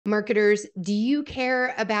Marketers, do you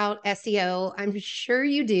care about SEO? I'm sure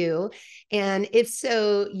you do. And if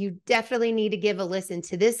so, you definitely need to give a listen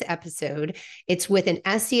to this episode. It's with an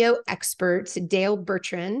SEO expert, Dale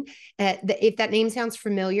Bertrand. If that name sounds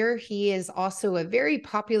familiar, he is also a very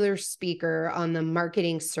popular speaker on the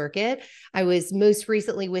marketing circuit. I was most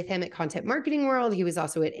recently with him at Content Marketing World. He was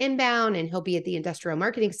also at Inbound, and he'll be at the Industrial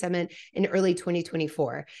Marketing Summit in early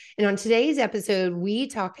 2024. And on today's episode, we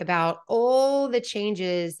talk about all the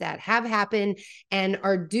changes that have happened and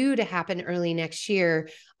are due to happen early next year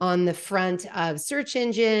on the front of search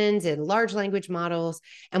engines and large language models.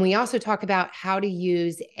 And we also talk about how to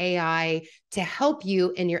use AI to help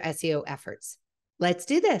you in your SEO efforts. Let's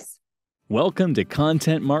do this. Welcome to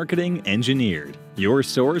Content Marketing Engineered, your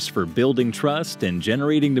source for building trust and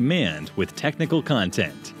generating demand with technical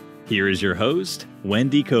content. Here is your host,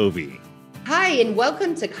 Wendy Covey. Hi, and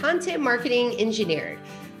welcome to Content Marketing Engineered.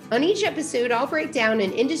 On each episode, I'll break down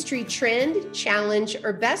an industry trend, challenge,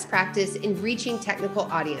 or best practice in reaching technical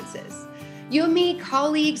audiences. You'll meet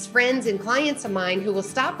colleagues, friends, and clients of mine who will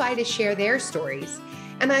stop by to share their stories.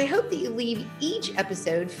 And I hope that you leave each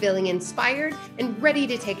episode feeling inspired and ready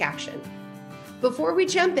to take action. Before we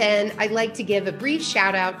jump in, I'd like to give a brief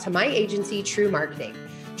shout out to my agency, TREW Marketing.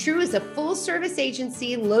 TREW is a full-service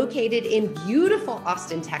agency located in beautiful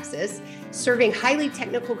Austin, Texas, serving highly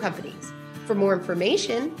technical companies. For more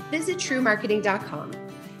information, visit trewmarketing.com.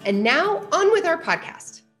 And now, on with our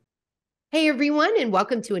podcast. Hey, everyone, and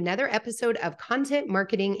welcome to another episode of Content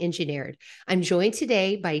Marketing Engineered. I'm joined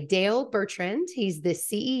today by Dale Bertrand. He's the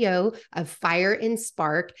CEO of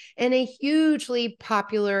Fire&Spark and a hugely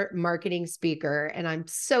popular marketing speaker. And I'm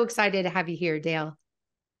so excited to have you here, Dale.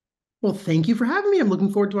 Well, thank you for having me. I'm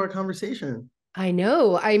looking forward to our conversation. I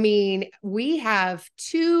know. I mean, we have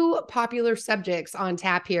two popular subjects on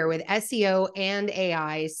tap here with SEO and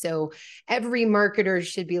AI. So every marketer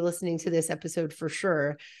should be listening to this episode for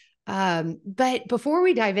sure. But before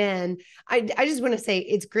we dive in, I just want to say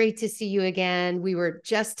it's great to see you again. We were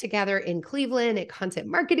just together in Cleveland at Content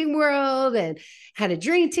Marketing World and had a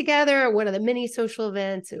drink together at one of the many social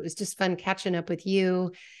events. It was just fun catching up with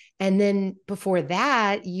you. And then before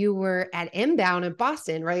that, you were at Inbound in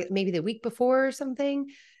Boston, right? Maybe the week before or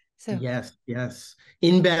something. So yes.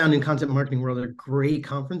 Inbound and Content Marketing World are great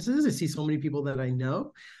conferences. I see so many people that I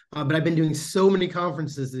know, but I've been doing so many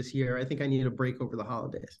conferences this year. I think I need a break over the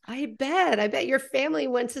holidays. I bet your family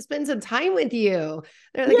wants to spend some time with you.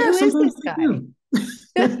 They're like, Yeah, who is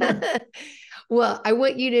this guy? Well, I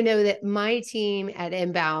want you to know that my team at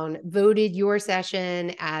Inbound voted your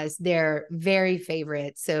session as their very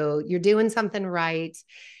favorite. So you're doing something right.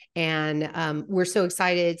 And we're so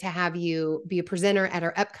excited to have you be a presenter at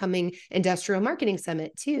our upcoming Industrial Marketing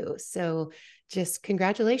Summit too. So just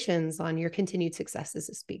congratulations on your continued success as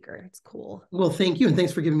a speaker. It's cool. Well, thank you. And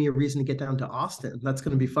thanks for giving me a reason to get down to Austin. That's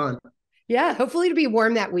going to be fun. Yeah, hopefully it'll be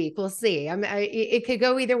warm that week. We'll see. It could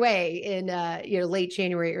go either way in late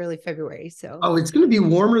January, early February. So it's going to be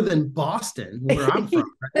warmer than Boston, where I'm from,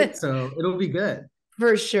 right? So it'll be good.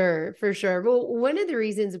 For sure. Well, one of the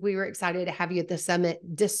reasons we were excited to have you at the summit,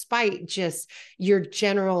 despite just your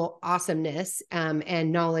general awesomeness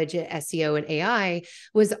and knowledge at SEO and AI,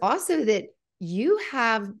 was also that you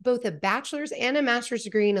have both a bachelor's and a master's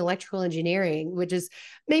degree in electrical engineering, which is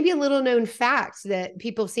maybe a little known fact that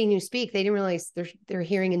people have seen you speak. They didn't realize they're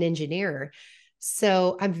hearing an engineer.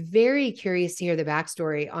 So I'm very curious to hear the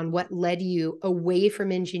backstory on what led you away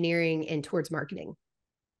from engineering and towards marketing.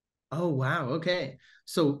 Oh, wow. Okay.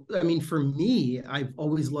 So, I mean, for me, I've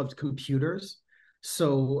always loved computers.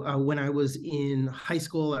 So when I was in high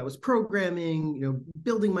school, I was programming,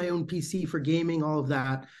 building my own PC for gaming, all of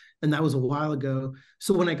that. And that was a while ago.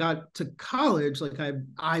 So when I got to college, like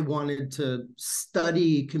I wanted to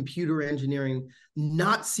study computer engineering,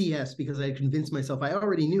 not CS, because I had convinced myself I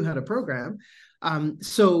already knew how to program.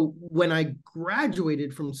 So when I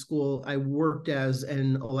graduated from school, I worked as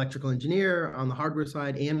an electrical engineer on the hardware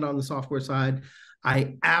side and on the software side.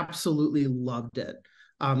 I absolutely loved it.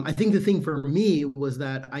 I think the thing for me was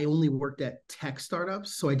that I only worked at tech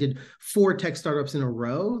startups. So I did 4 tech startups in a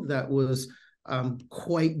row. That was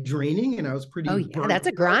quite draining, and I was pretty. Oh yeah, that's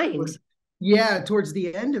a grind. Towards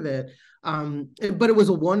the end of it. But it was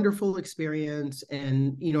a wonderful experience.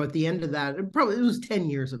 And, at the end of that, it was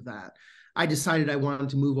 10 years of that. I decided I wanted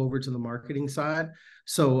to move over to the marketing side.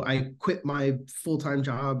 So I quit my full-time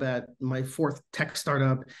job at my 4th tech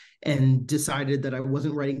startup and decided that I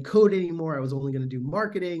wasn't writing code anymore. I was only going to do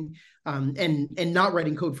marketing. And not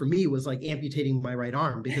writing code for me was like amputating my right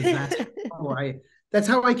arm, because that's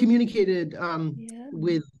how I communicated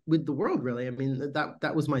with the world, really. I mean,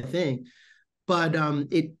 that was my thing. But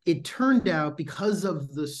it turned out, because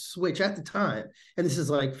of the switch at the time, and this is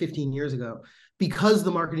like 15 years ago, because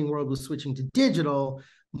the marketing world was switching to digital,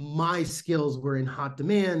 my skills were in hot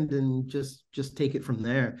demand, and just take it from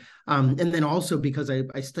there. And then also, because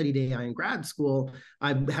I studied AI in grad school,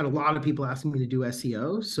 I had a lot of people asking me to do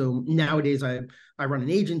SEO. So nowadays I run an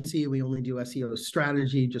agency. We only do SEO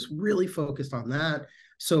strategy, just really focused on that.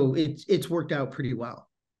 So it's worked out pretty well.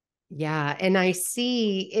 Yeah. And I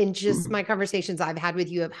see in just my conversations I've had with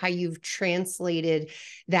you of how you've translated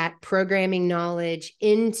that programming knowledge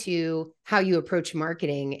into how you approach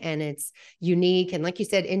marketing, and it's unique. And like you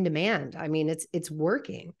said, in demand. I mean, it's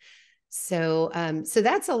working. So, so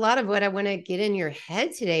that's a lot of what I want to get in your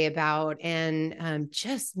head today about. And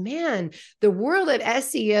just, man, the world of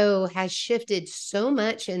SEO has shifted so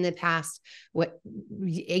much in the past,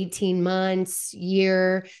 18 months,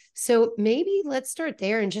 year. So maybe let's start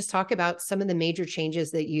there and just talk about some of the major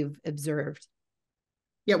changes that you've observed.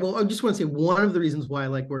 Yeah, well, I just want to say, one of the reasons why I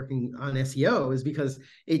like working on SEO is because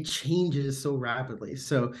it changes so rapidly.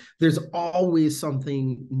 So there's always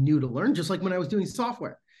something new to learn, just like when I was doing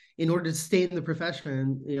software. In order to stay in the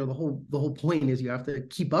profession, the whole point is you have to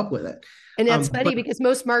keep up with it. And that's funny because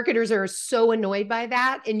most marketers are so annoyed by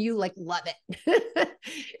that, and you like love it.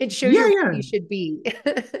 It shows you where you should be.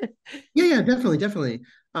 Yeah, definitely.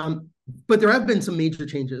 But there have been some major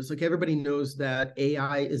changes. Like, everybody knows that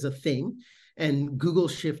AI is a thing, and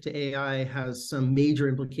Google's shift to AI has some major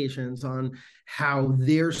implications on how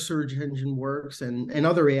their search engine works, and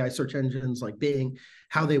other AI search engines like Bing,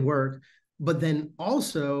 how they work. But then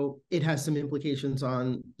also it has some implications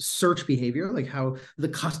on search behavior, like how the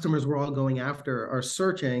customers we're all going after are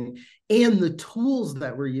searching, and the tools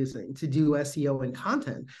that we're using to do SEO and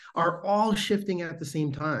content are all shifting at the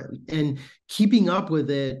same time. And keeping up with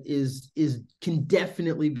it can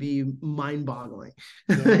definitely be mind-boggling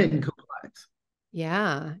and complex.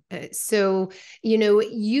 Yeah. So,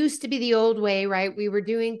 it used to be the old way, right? We were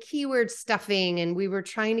doing keyword stuffing, and we were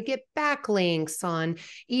trying to get backlinks on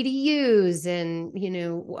EDUs and,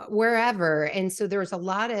 wherever. And so there was a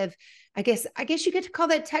lot of, I guess you get to call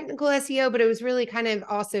that technical SEO, but it was really kind of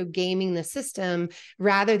also gaming the system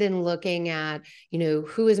rather than looking at,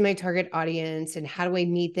 who is my target audience and how do I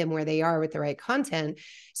meet them where they are with the right content.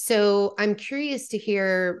 So I'm curious to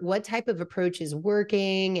hear what type of approach is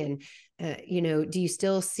working, and do you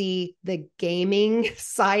still see the gaming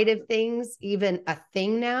side of things even a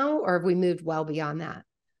thing now, or have we moved well beyond that?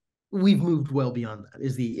 We've moved well beyond that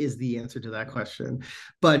is the answer to that question.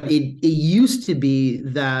 But it used to be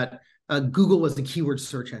that Google was the keyword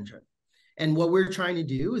search engine. And what we're trying to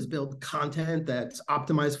do is build content that's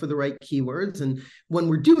optimized for the right keywords. And when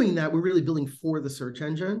we're doing that, we're really building for the search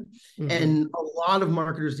engine. Mm-hmm. And a lot of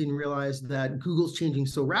marketers didn't realize that Google's changing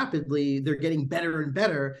so rapidly. They're getting better and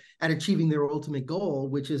better at achieving their ultimate goal,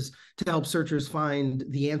 which is to help searchers find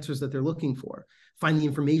the answers that they're looking for, find the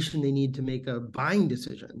information they need to make a buying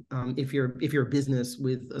decision. If you're a business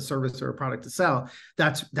with a service or a product to sell,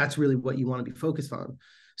 that's really what you want to be focused on.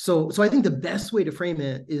 So I think the best way to frame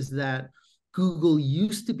it is that Google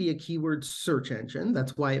used to be a keyword search engine.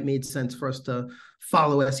 That's why it made sense for us to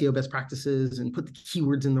follow SEO best practices and put the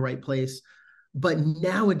keywords in the right place. But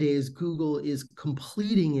nowadays, Google is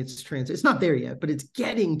completing its transition. It's not there yet, but it's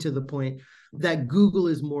getting to the point that Google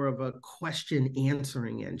is more of a question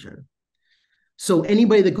answering engine. So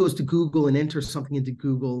anybody that goes to Google and enters something into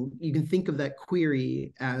Google, you can think of that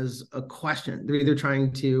query as a question. They're either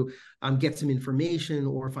trying to get some information,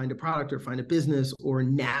 or find a product, or find a business, or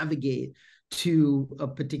navigate to a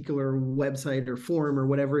particular website or form or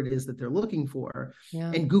whatever it is that they're looking for.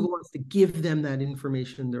 Yeah. And Google wants to give them that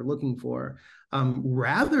information they're looking for,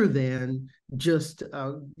 rather than just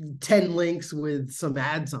 10 links with some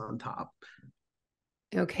ads on top.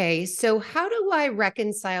 Okay, so how do I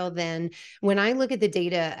reconcile then when I look at the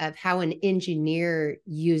data of how an engineer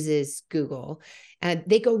uses Google?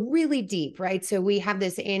 They go really deep, right? So we have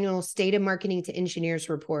this annual State of Marketing to Engineers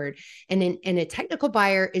report, and a technical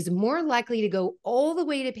buyer is more likely to go all the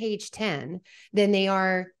way to page 10 than they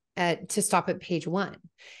are to stop at page 1.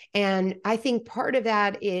 And I think part of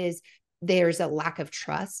that is there's a lack of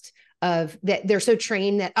trust of that. They're so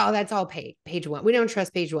trained that, oh, that's all page 1. We don't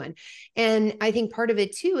trust page 1. And I think part of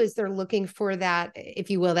it too is they're looking for that, if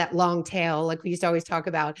you will, that long tail, like we used to always talk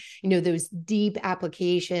about, those deep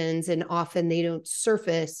applications, and often they don't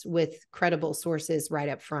surface with credible sources right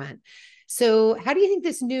up front. So how do you think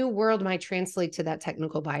this new world might translate to that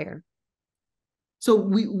technical buyer? So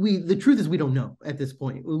the truth is we don't know at this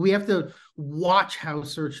point. We have to watch how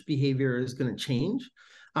search behavior is going to change.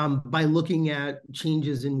 by looking at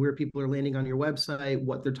changes in where people are landing on your website,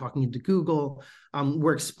 what they're talking into Google.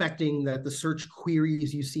 We're expecting that the search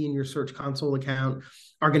queries you see in your Search Console account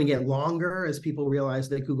are going to get longer as people realize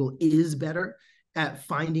that Google is better at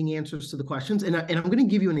finding answers to the questions. And I'm going to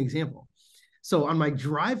give you an example. So on my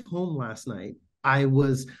drive home last night, I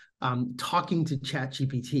was talking to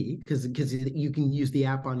ChatGPT because you can use the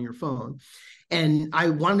app on your phone. And I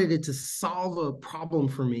wanted it to solve a problem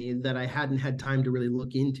for me that I hadn't had time to really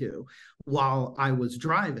look into while I was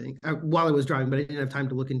driving, but I didn't have time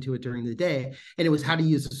to look into it during the day. And it was how to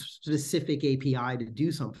use a specific API to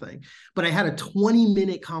do something. But I had a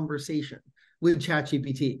 20-minute conversation with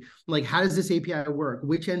ChatGPT. Like, how does this API work?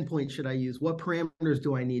 Which endpoint should I use? What parameters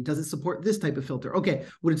do I need? Does it support this type of filter? Okay,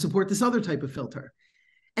 would it support this other type of filter?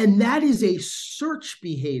 And that is a search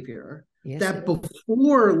behavior that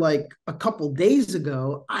before, like a couple days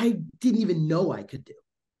ago, I didn't even know I could do.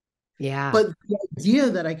 Yeah. But the idea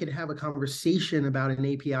that I could have a conversation about an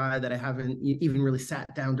API that I haven't even really sat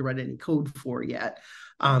down to write any code for yet,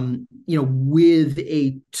 with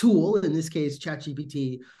a tool, in this case,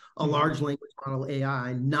 ChatGPT, a large language model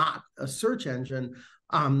AI, not a search engine,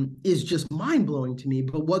 is just mind-blowing to me.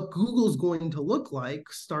 But what Google's going to look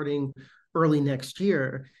like starting early next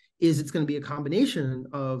year is it's going to be a combination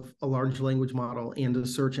of a large language model and a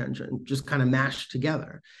search engine just kind of mashed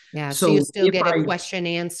together. Yeah. So you still get a question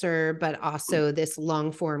answer, but also this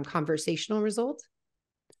long form conversational result.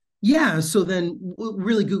 Yeah. So then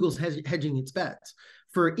really Google's hedging its bets.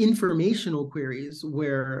 For informational queries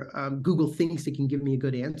where Google thinks it can give me a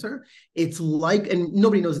good answer, it's like, and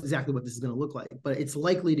nobody knows exactly what this is going to look like, but it's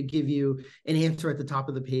likely to give you an answer at the top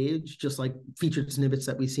of the page, just like featured snippets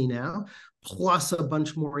that we see now, plus a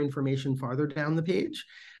bunch more information farther down the page.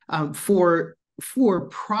 For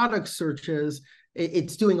product searches,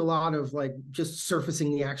 it's doing a lot of like just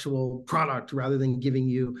surfacing the actual product rather than giving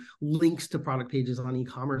you links to product pages on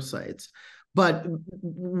e-commerce sites. But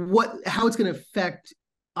how it's going to affect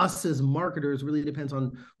us as marketers really depends on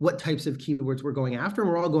what types of keywords we're going after. And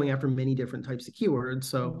we're all going after many different types of keywords.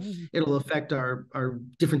 So it'll affect our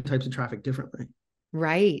different types of traffic differently.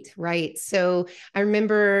 Right, right. So I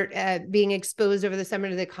remember being exposed over the summer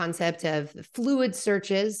to the concept of fluid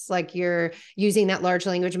searches, like you're using that large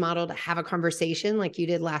language model to have a conversation like you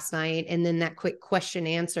did last night, and then that quick question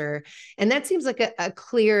answer. And that seems like a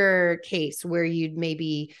clear case where you'd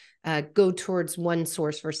maybe go towards one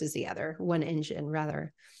source versus the other, one engine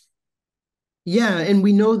rather. Yeah, and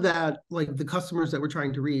we know that like the customers that we're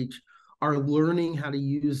trying to reach are learning how to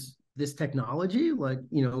use this technology, like,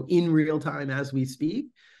 in real time as we speak.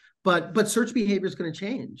 But search behavior is going to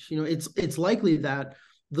change. It's likely that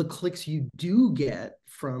the clicks you do get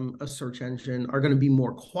from a search engine are going to be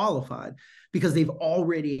more qualified because they've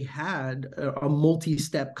already had a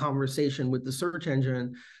multi-step conversation with the search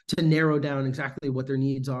engine to narrow down exactly what their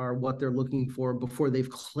needs are, what they're looking for before they've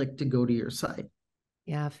clicked to go to your site.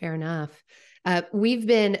 Yeah, fair enough. We've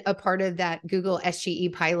been a part of that Google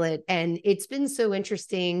SGE pilot, and it's been so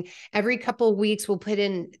interesting. Every couple of weeks, we'll put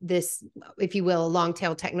in this, if you will, a long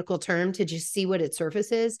tail technical term to just see what it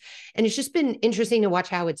surfaces. And it's just been interesting to watch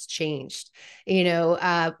how it's changed.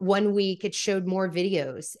 1 week it showed more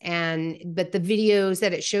videos, but the videos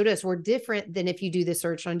that it showed us were different than if you do the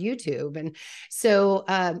search on YouTube. And so,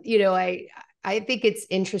 I think it's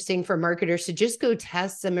interesting for marketers to just go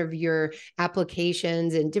test some of your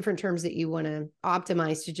applications and different terms that you want to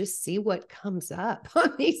optimize to just see what comes up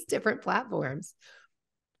on these different platforms.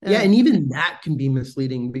 Yeah, and even that can be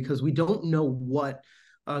misleading because we don't know what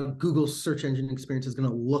Google's search engine experience is going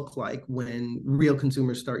to look like when real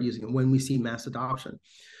consumers start using it, when we see mass adoption.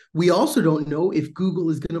 We also don't know if Google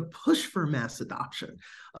is going to push for mass adoption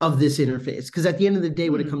of this interface, because at the end of the day,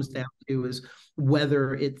 what it comes down to is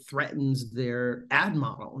whether it threatens their ad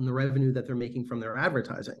model and the revenue that they're making from their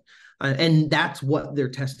advertising. And that's what they're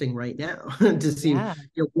testing right now to see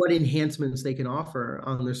what enhancements they can offer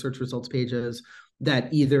on their search results pages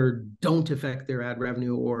that either don't affect their ad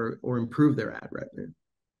revenue or improve their ad revenue.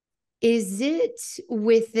 Is it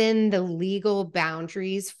within the legal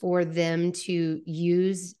boundaries for them to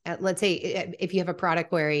use, let's say, if you have a product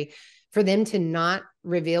query, for them to not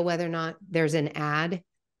reveal whether or not there's an ad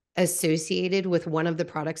associated with one of the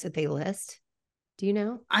products that they list? Do you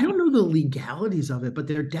know? I don't know the legalities of it, but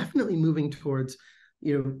they're definitely moving towards,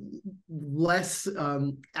 less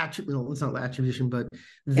attribution. It's not attribution, but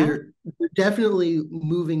they're definitely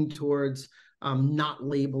moving towards not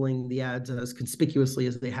labeling the ads as conspicuously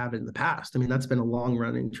as they have in the past. I mean, that's been a long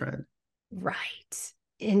running trend. Right.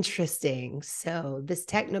 Interesting. So this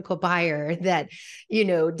technical buyer that,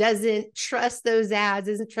 doesn't trust those ads,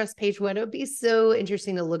 doesn't trust page one, it would be so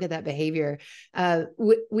interesting to look at that behavior.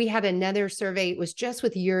 We had another survey, it was just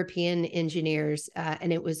with European engineers,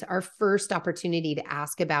 and it was our first opportunity to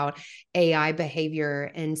ask about AI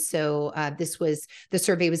behavior. And so the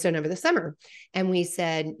survey was done over the summer. And we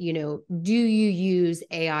said, do you use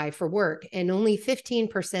AI for work? And only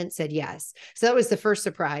 15% said yes. So that was the first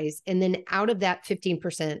surprise. And then out of that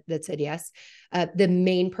 15% that said yes, the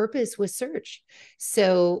main purpose was search.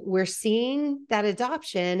 So we're seeing that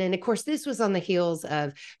adoption. And of course, this was on the heels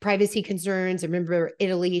of privacy concerns. Remember,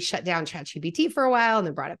 Italy shut down ChatGPT for a while and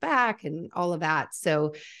then brought it back and all of that.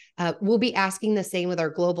 So we'll be asking the same with our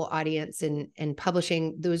global audience and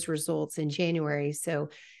publishing those results in January. So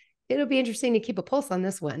it'll be interesting to keep a pulse on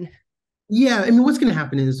this one. Yeah, I mean, what's going to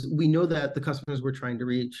happen is we know that the customers we're trying to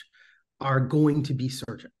reach are going to be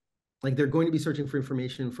searching. Like they're going to be searching for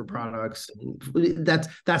information for products. That's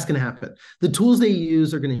going to happen. The tools they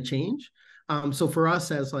use are going to change. So for us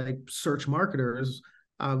as like search marketers,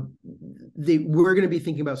 we're going to be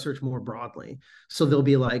thinking about search more broadly. So there'll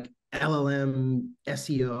be like LLM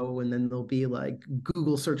SEO, and then there'll be like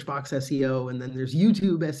Google search box SEO, and then there's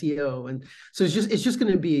YouTube SEO, and so it's just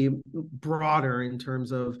going to be broader in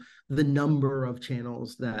terms of the number of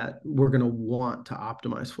channels that we're going to want to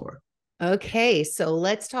optimize for. Okay, so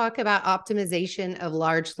let's talk about optimization of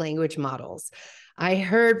large language models.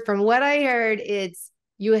 From what I heard,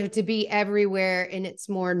 you have to be everywhere, and it's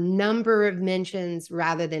more number of mentions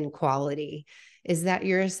rather than quality. Is that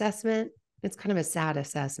your assessment? It's kind of a sad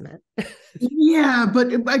assessment. Yeah, but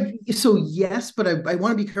yes, but I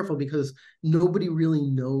want to be careful because nobody really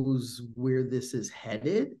knows where this is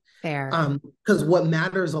headed. Fair. Because what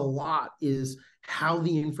matters a lot is how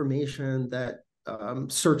the information that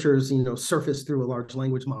searchers, surface through a large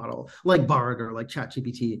language model like Bard or like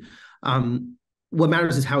ChatGPT. What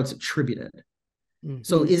matters is how it's attributed. Mm-hmm.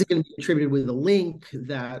 So is it going to be attributed with a link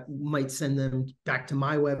that might send them back to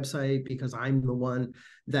my website because I'm the one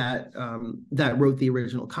that wrote the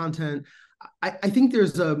original content? I think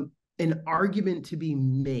there's an argument to be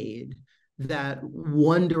made that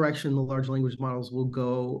one direction the large language models will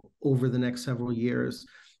go over the next several years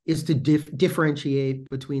is to differentiate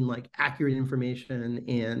between like accurate information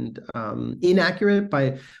and inaccurate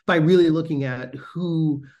by really looking at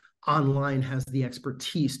who online has the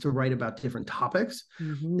expertise to write about different topics.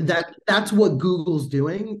 Mm-hmm. That's what Google's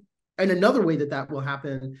doing. And another way that will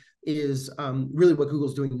happen is really what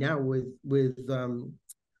Google's doing now with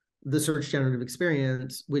the Search Generative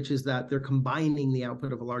Experience, which is that they're combining the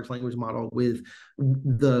output of a large language model with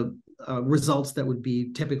the results that would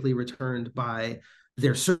be typically returned by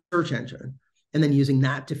their search engine, and then using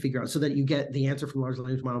that to figure out so that you get the answer from the large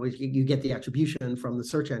language model, but you get the attribution from the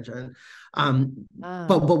search engine. But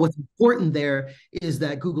what's important there is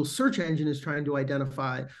that Google search engine is trying to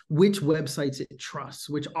identify which websites it trusts,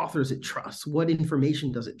 which authors it trusts, what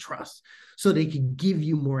information does it trust, so they can give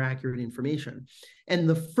you more accurate information. And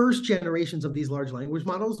the first generations of these large language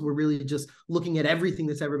models were really just looking at everything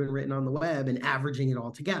that's ever been written on the web and averaging it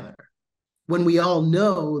all together, when we all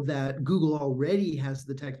know that Google already has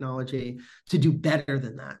the technology to do better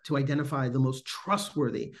than that, to identify the most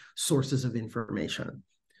trustworthy sources of information.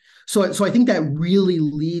 So I think that really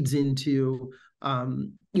leads into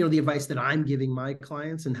the advice that I'm giving my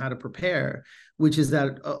clients and how to prepare, which is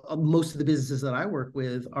that most of the businesses that I work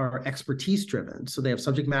with are expertise driven. So they have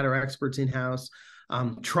subject matter experts in-house,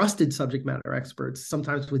 trusted subject matter experts,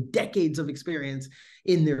 sometimes with decades of experience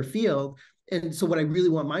in their field. And so what I really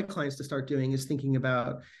want my clients to start doing is thinking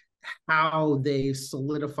about how they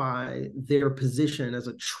solidify their position as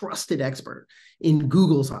a trusted expert in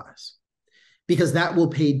Google's eyes, because that will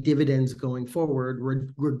pay dividends going forward,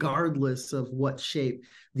 regardless of what shape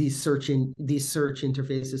these search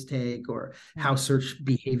interfaces take or how search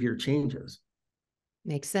behavior changes.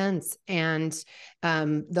 Makes sense. And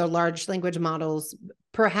the large language models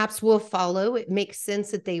perhaps will follow. It makes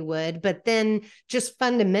sense that they would, but then just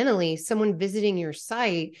fundamentally, someone visiting your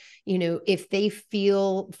site, if they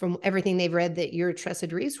feel from everything they've read that you're a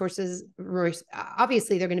trusted resources,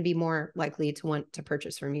 obviously they're going to be more likely to want to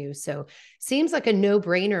purchase from you. So seems like a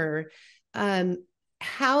no-brainer.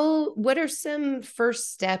 What are some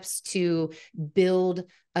first steps to build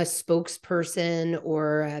a spokesperson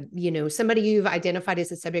or, somebody you've identified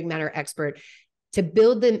as a subject matter expert to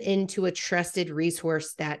build them into a trusted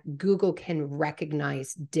resource that Google can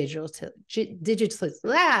recognize digitally?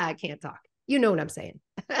 I can't talk. You know what I'm saying?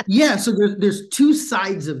 Yeah. So there's two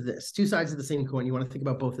sides of this, two sides of the same coin. You want to think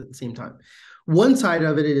about both at the same time. One side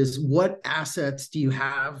of it is what assets do you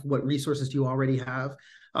have? What resources do you already have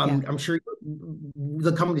I'm sure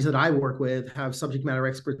the companies that I work with have subject matter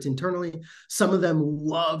experts internally. Some of them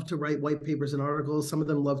love to write white papers and articles. Some of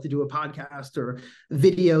them love to do a podcast or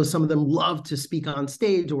video. Some of them love to speak on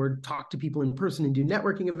stage or talk to people in person and do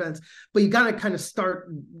networking events. But you got to kind of start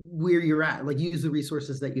where you're at, like use the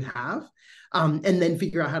resources that you have, and then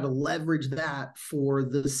figure out how to leverage that for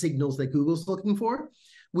the signals that Google's looking for,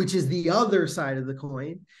 which is the other side of the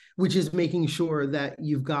coin, which is making sure that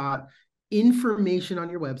you've got information on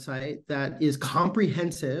your website that is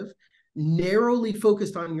comprehensive, narrowly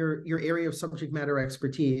focused on your area of subject matter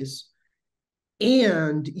expertise,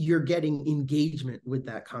 and you're getting engagement with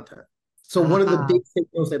that content. So one of the big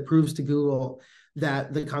signals that proves to Google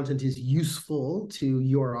that the content is useful to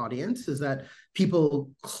your audience is that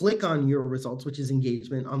people click on your results, which is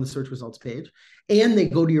engagement on the search results page, and they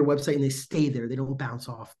go to your website and they stay there. They don't bounce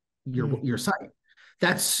off your site.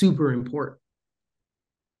 That's super important.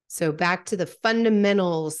 So back to the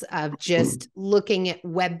fundamentals of just looking at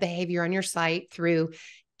web behavior on your site through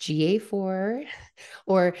GA4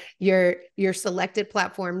 or your selected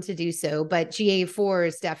platform to do so. But GA4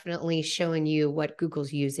 is definitely showing you what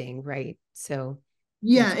Google's using, right? So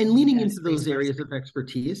yeah, and leaning into those areas of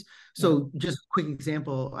expertise. So just a quick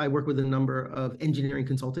example, I work with a number of engineering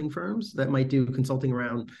consulting firms that might do consulting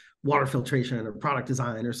around water filtration or product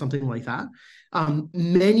design or something like that.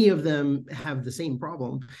 Many of them have the same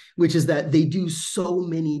problem, which is that they do so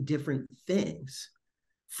many different things,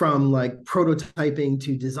 from like prototyping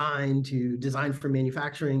to design for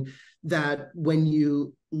manufacturing, that when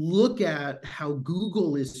you look at how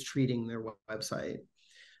Google is treating their website,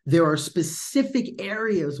 there are specific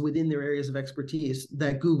areas within their areas of expertise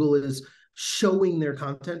that Google is showing their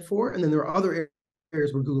content for, and then there are other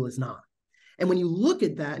areas where Google is not. And when you look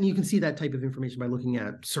at that, and you can see that type of information by looking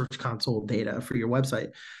at Search Console data for your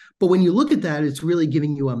website, but when you look at that, it's really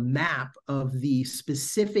giving you a map of the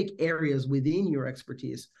specific areas within your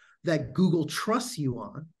expertise that Google trusts you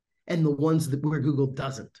on, and the ones where Google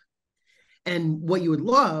doesn't. And what you would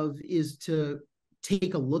love is to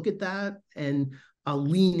take a look at that and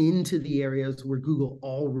lean into the areas where Google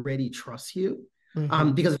already trusts you,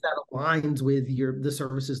 because if that aligns with the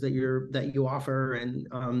services that you offer and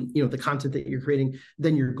the content that you're creating,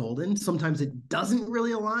 then you're golden. Sometimes it doesn't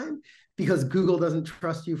really align because Google doesn't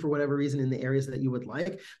trust you for whatever reason in the areas that you would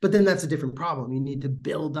like, but then that's a different problem. You need to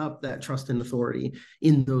build up that trust and authority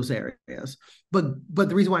in those areas. But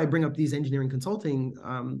the reason why I bring up these engineering consulting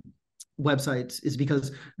websites is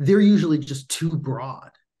because they're usually just too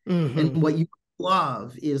broad. And what you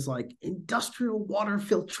love is like industrial water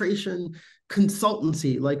filtration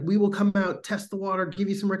consultancy. Like, we will come out, test the water, give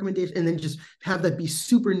you some recommendations, and then just have that be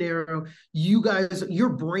super narrow. You guys, your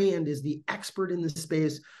brand is the expert in this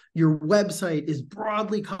space. Your website is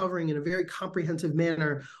broadly covering in a very comprehensive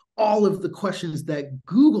manner all of the questions that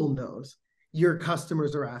Google knows your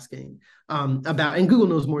customers are asking about, and Google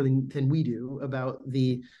knows more than we do about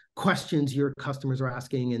the questions your customers are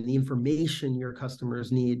asking and the information your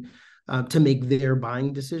customers need to make their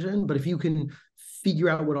buying decision. But if you can figure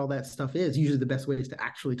out what all that stuff is, usually the best way is to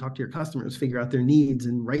actually talk to your customers, figure out their needs,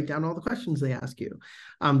 and write down all the questions they ask you.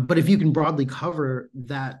 But if you can broadly cover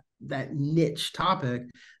that niche topic,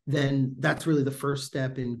 then that's really the first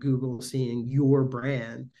step in Google seeing your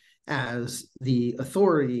brand as the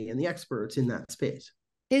authority and the experts in that space.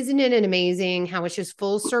 Isn't it amazing how it's just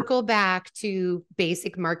full circle back to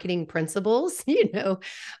basic marketing principles?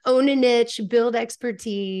 Own a niche, build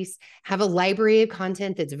expertise, have a library of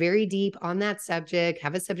content that's very deep on that subject,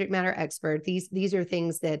 have a subject matter expert. These are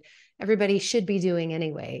things that everybody should be doing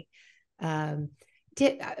anyway.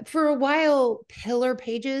 For a while, pillar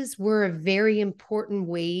pages were a very important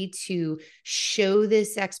way to show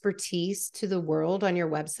this expertise to the world on your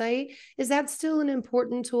website. Is that still an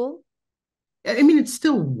important tool? I mean, it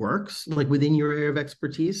still works like within your area of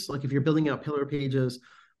expertise. Like if you're building out pillar pages,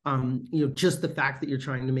 just the fact that you're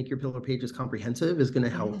trying to make your pillar pages comprehensive is going to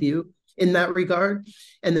help you in that regard.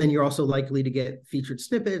 And then you're also likely to get featured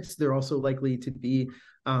snippets. They're also likely to be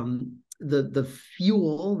the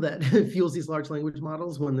fuel that fuels these large language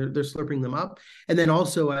models when they're slurping them up. And then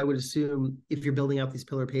also, I would assume if you're building out these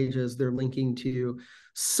pillar pages, they're linking to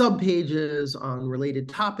sub-pages on related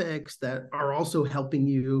topics that are also helping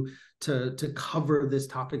you to cover this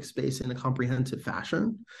topic space in a comprehensive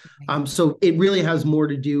fashion. So it really has more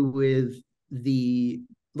to do with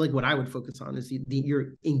what I would focus on is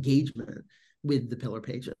your engagement with the pillar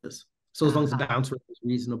pages. So as long as the bounce rate is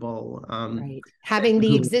reasonable. Right. Having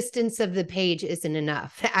the existence of the page isn't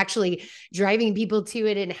enough. Actually driving people to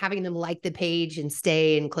it and having them like the page and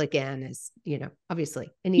stay and click in is, obviously.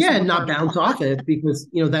 And not bounce off it because,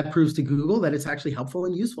 that proves to Google that it's actually helpful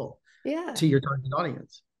and useful. Yeah. to your target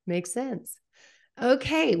audience. Makes sense.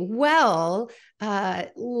 Okay, well,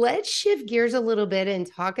 let's shift gears a little bit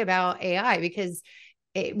and talk about AI, because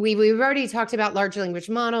we've already talked about large language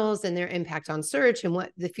models and their impact on search and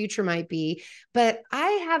what the future might be. But I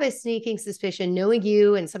have a sneaking suspicion, knowing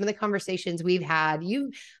you and some of the conversations we've had,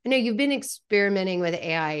 I know you've been experimenting with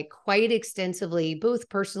AI quite extensively, both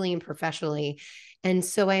personally and professionally. And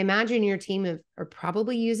so I imagine your team are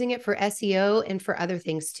probably using it for SEO and for other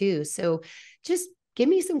things too. So just give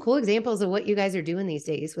me some cool examples of what you guys are doing these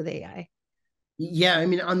days with AI. Yeah, I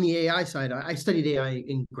mean, on the AI side, I studied AI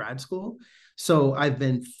in grad school, so I've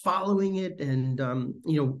been following it, and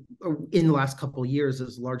in the last couple of years,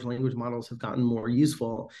 as large language models have gotten more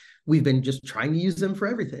useful, we've been just trying to use them for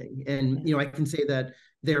everything. And I can say that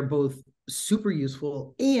they're both super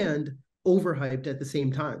useful and overhyped at the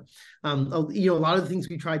same time. A lot of the things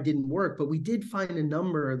we tried didn't work, but we did find a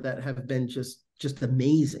number that have been just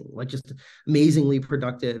amazing, like just amazingly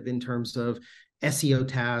productive in terms of SEO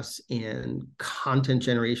tasks and content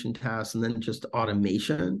generation tasks, and then just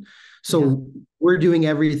automation. So we're doing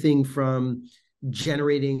everything from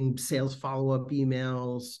generating sales follow-up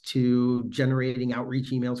emails to generating outreach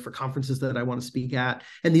emails for conferences that I want to speak at.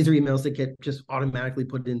 And these are emails that get just automatically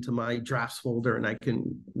put into my drafts folder, and I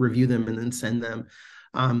can review them and then send them.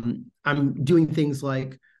 I'm doing things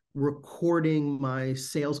like recording my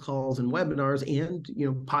sales calls and webinars and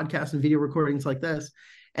podcasts and video recordings like this.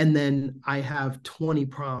 And then I have 20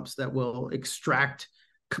 prompts that will extract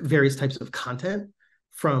various types of content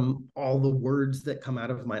from all the words that come out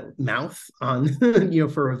of my mouth on,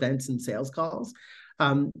 for events and sales calls.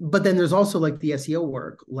 But then there's also like the SEO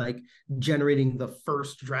work, like generating the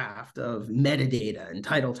first draft of metadata and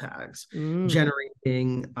title tags,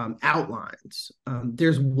 generating outlines.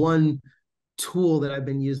 There's one tool that I've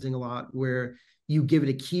been using a lot where you give it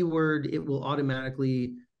a keyword, it will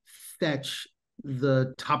automatically fetch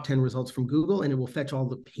the top 10 results from Google, and it will fetch all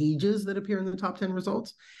the pages that appear in the top 10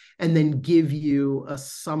 results, and then give you a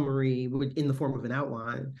summary in the form of an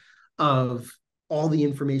outline of all the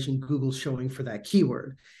information Google's showing for that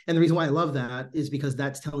keyword. And the reason why I love that is because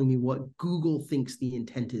that's telling me what Google thinks the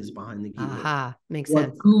intent is behind the keyword. Makes sense.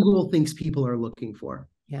 What Google thinks people are looking for.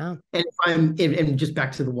 Yeah. And and just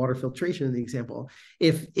back to the water filtration in the example,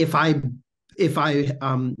 if my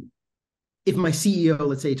CEO,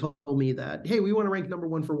 let's say, told me that, hey, we want to rank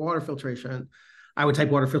 #1 for water filtration, I would type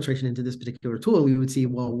water filtration into this particular tool, and we would see,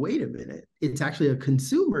 well, wait a minute, it's actually a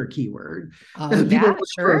consumer keyword. People look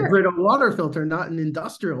for a Brita water filter, not an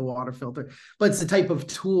industrial water filter. But it's the type of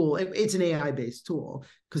tool, it's an AI-based tool,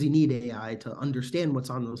 because you need AI to understand what's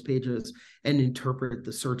on those pages and interpret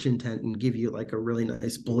the search intent and give you like a really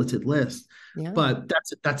nice bulleted list. Yeah. But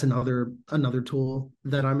that's another tool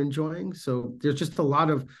that I'm enjoying. So there's just a lot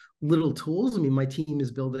of little tools. I mean, my team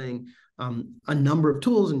is building a number of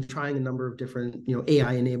tools and trying a number of different,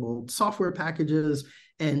 AI-enabled software packages,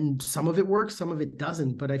 and some of it works, some of it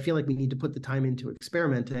doesn't. But I feel like we need to put the time into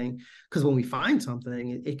experimenting, because when we find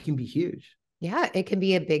something, it can be huge. Yeah, it can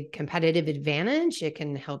be a big competitive advantage. It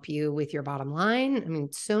can help you with your bottom line. I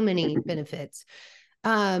mean, so many benefits.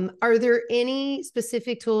 Are there any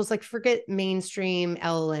specific tools, like forget mainstream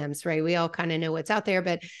LLMs, right? We all kind of know what's out there,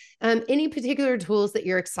 but any particular tools that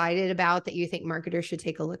you're excited about that you think marketers should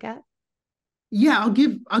take a look at? Yeah,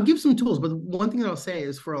 I'll give some tools, but one thing that I'll say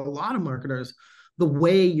is, for a lot of marketers, the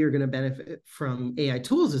way you're going to benefit from AI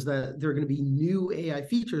tools is that there are going to be new AI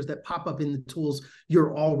features that pop up in the tools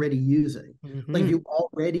you're already using. Like if you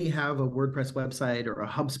already have a WordPress website or a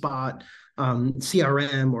HubSpot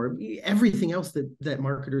CRM or everything else that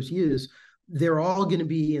marketers use, they're all going to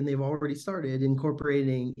be, and they've already started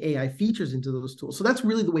incorporating AI features into those tools. So that's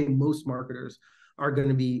really the way most marketers are going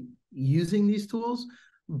to be using these tools.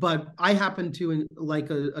 But I happen to like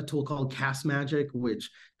a tool called Cast Magic, which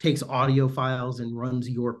takes audio files and runs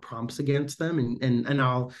your prompts against them.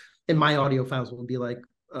 And my audio files will be like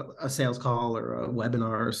a sales call or a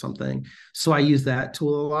webinar or something. So I use that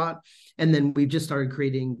tool a lot. And then we've just started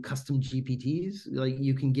creating custom GPTs. Like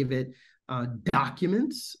you can give it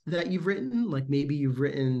documents that you've written, like maybe you've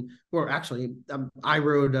written, or actually I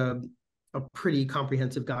wrote a pretty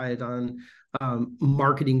comprehensive guide on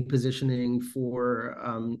marketing positioning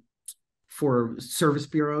for service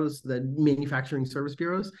bureaus, the manufacturing service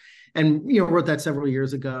bureaus, and wrote that several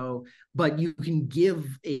years ago. But you can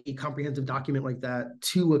give a comprehensive document like that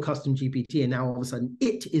to a custom GPT, and now all of a sudden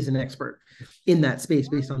it is an expert in that space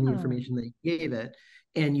based on the information that you gave it.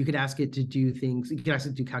 And you could ask it to do things. You can ask it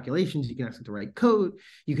to do calculations. You can ask it to write code.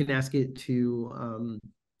 You can ask it to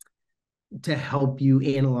to help you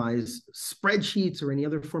analyze spreadsheets or any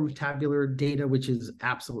other form of tabular data, which is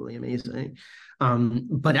absolutely amazing.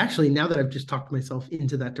 But actually, now that I've just talked myself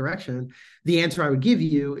into that direction, the answer I would give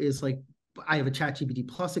you is like, I have a ChatGPT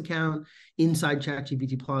Plus account. Inside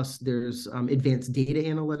ChatGPT Plus, there's advanced data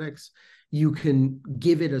analytics. You can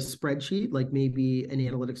give it a spreadsheet, like maybe an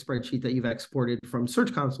analytics spreadsheet that you've exported from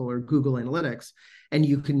Search Console or Google Analytics, and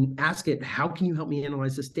you can ask it, how can you help me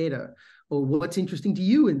analyze this data? Or what's interesting to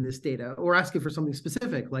you in this data? Or ask it for something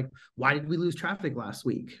specific, like why did we lose traffic last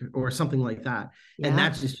week? Or something like that. Yeah. And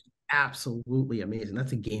that's just absolutely amazing.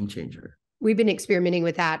 That's a game changer. We've been experimenting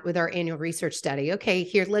with that with our annual research study. Okay,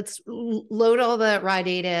 here, let's load all the raw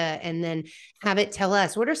data and then have it tell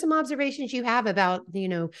us, what are some observations you have about,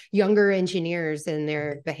 younger engineers and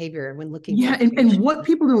their behavior when looking. Yeah, and what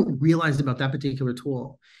people don't realize about that particular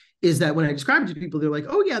tool is that when I describe it to people, they're like,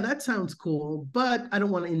 oh yeah, that sounds cool, but I don't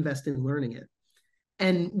want to invest in learning it.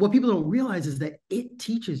 And what people don't realize is that it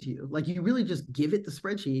teaches you. Like, you really just give it the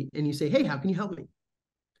spreadsheet and you say, hey, how can you help me?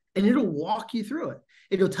 And it'll walk you through it.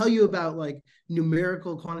 It'll tell you about like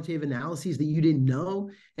numerical quantitative analyses that you didn't know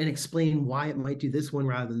and explain why it might do this one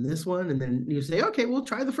rather than this one. And then you say, okay, we'll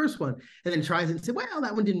try the first one. And then tries it and say, well,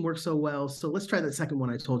 that one didn't work so well. So let's try that second one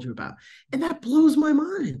I told you about. And that blows my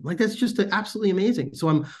mind. Like, that's just absolutely amazing. So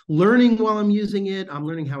I'm learning while I'm using it. I'm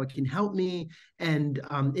learning how it can help me. And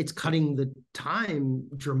it's cutting the time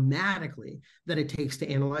dramatically that it takes to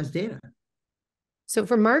analyze data. So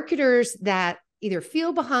for marketers that either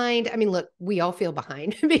feel behind, I mean, look, we all feel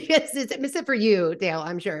behind because except for you, Dale,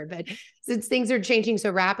 I'm sure, but since things are changing so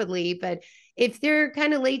rapidly, but if they're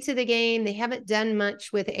kind of late to the game, they haven't done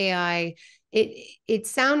much with AI, it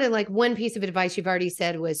sounded like one piece of advice you've already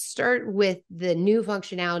said was start with the new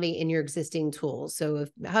functionality in your existing tools. So if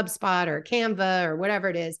HubSpot or Canva or whatever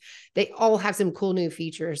it is, they all have some cool new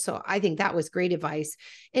features. So I think that was great advice.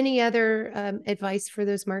 Any other advice for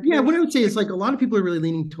those marketers? Yeah, what I would say is like a lot of people are really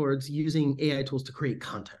leaning towards using AI tools to create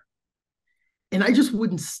content. And I just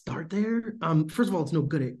wouldn't start there. First of all, it's no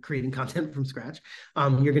good at creating content from scratch.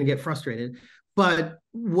 You're going to get frustrated. But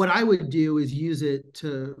what I would do is use it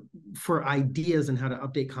for ideas on how to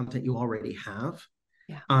update content you already have.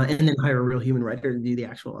 Yeah. And then hire a real human writer to do the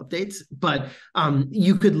actual updates. But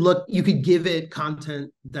you could give it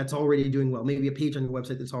content that's already doing well, maybe a page on your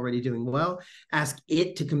website that's already doing well. Ask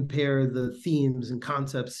it to compare the themes and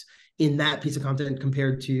concepts in that piece of content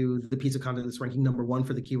compared to the piece of content that's ranking number one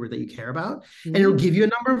for the keyword that you care about. Mm-hmm. And it'll give you a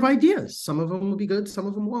number of ideas. Some of them will be good, some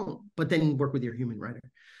of them won't. But then work with your human writer.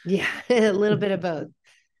 Yeah, a little bit of both.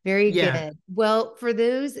 Very good. Well, for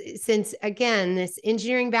those, since again, this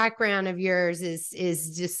engineering background of yours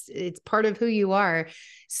is just, it's part of who you are.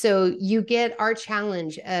 So you get our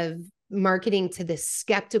challenge of marketing to the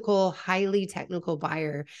skeptical, highly technical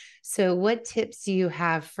buyer. So what tips do you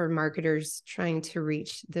have for marketers trying to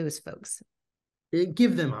reach those folks?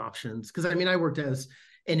 Give them options. Because I mean, I worked as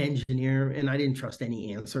an engineer and I didn't trust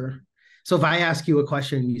any answer. So if I ask you a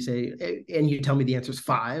question, you say, and you tell me the answer is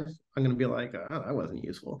 5, I'm going to be like, oh, that wasn't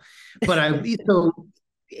useful. But and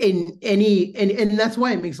that's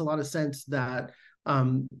why it makes a lot of sense that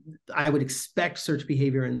I would expect search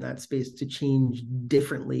behavior in that space to change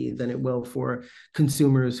differently than it will for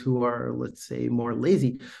consumers who are, let's say, more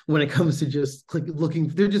lazy when it comes to just looking.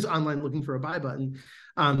 They're just online looking for a buy button.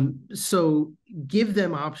 So give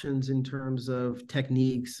them options in terms of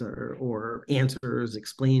techniques or answers,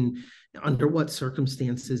 explain under what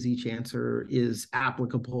circumstances each answer is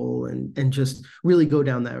applicable, and just really go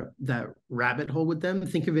down that rabbit hole with them.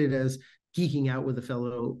 Think of it as geeking out with a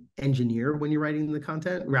fellow engineer when you're writing the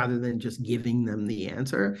content rather than just giving them the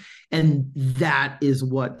answer. And that is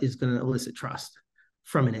what is going to elicit trust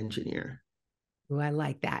from an engineer. Oh, I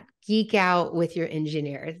like that. Geek out with your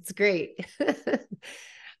engineer. It's great.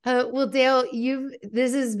 Well, Dale,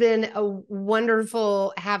 this has been a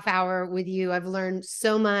wonderful half hour with you. I've learned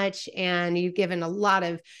so much and you've given a lot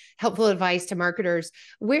of helpful advice to marketers.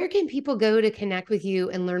 Where can people go to connect with you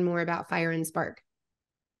and learn more about Fire&Spark?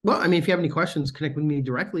 Well, I mean, if you have any questions, connect with me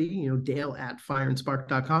directly,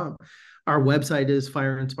 Dale@fireandspark.com. Our website is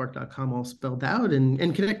fireandspark.com, all spelled out,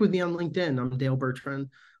 and connect with me on LinkedIn. I'm Dale Bertrand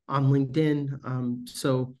on LinkedIn.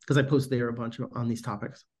 So, because I post there a bunch on these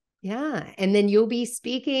topics. Yeah. And then you'll be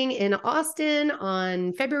speaking in Austin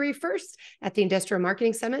on February 1st at the Industrial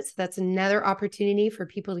Marketing Summit. So that's another opportunity for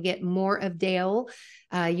people to get more of Dale.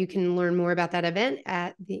 You can learn more about that event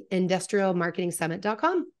at the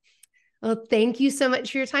industrialmarketingsummit.com. Well, thank you so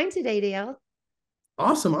much for your time today, Dale.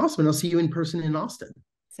 Awesome. And I'll see you in person in Austin.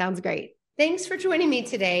 Sounds great. Thanks for joining me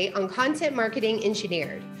today on Content Marketing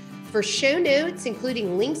Engineered. For show notes,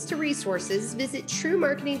 including links to resources, visit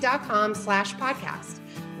truemarketing.com/podcast.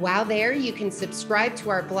 While there, you can subscribe to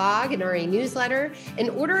our blog and our newsletter and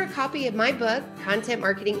order a copy of my book, Content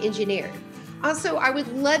Marketing Engineered. Also, I would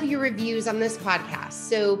love your reviews on this podcast.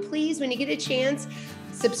 So please, when you get a chance,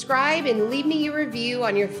 subscribe and leave me your review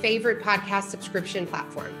on your favorite podcast subscription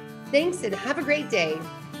platform. Thanks and have a great day.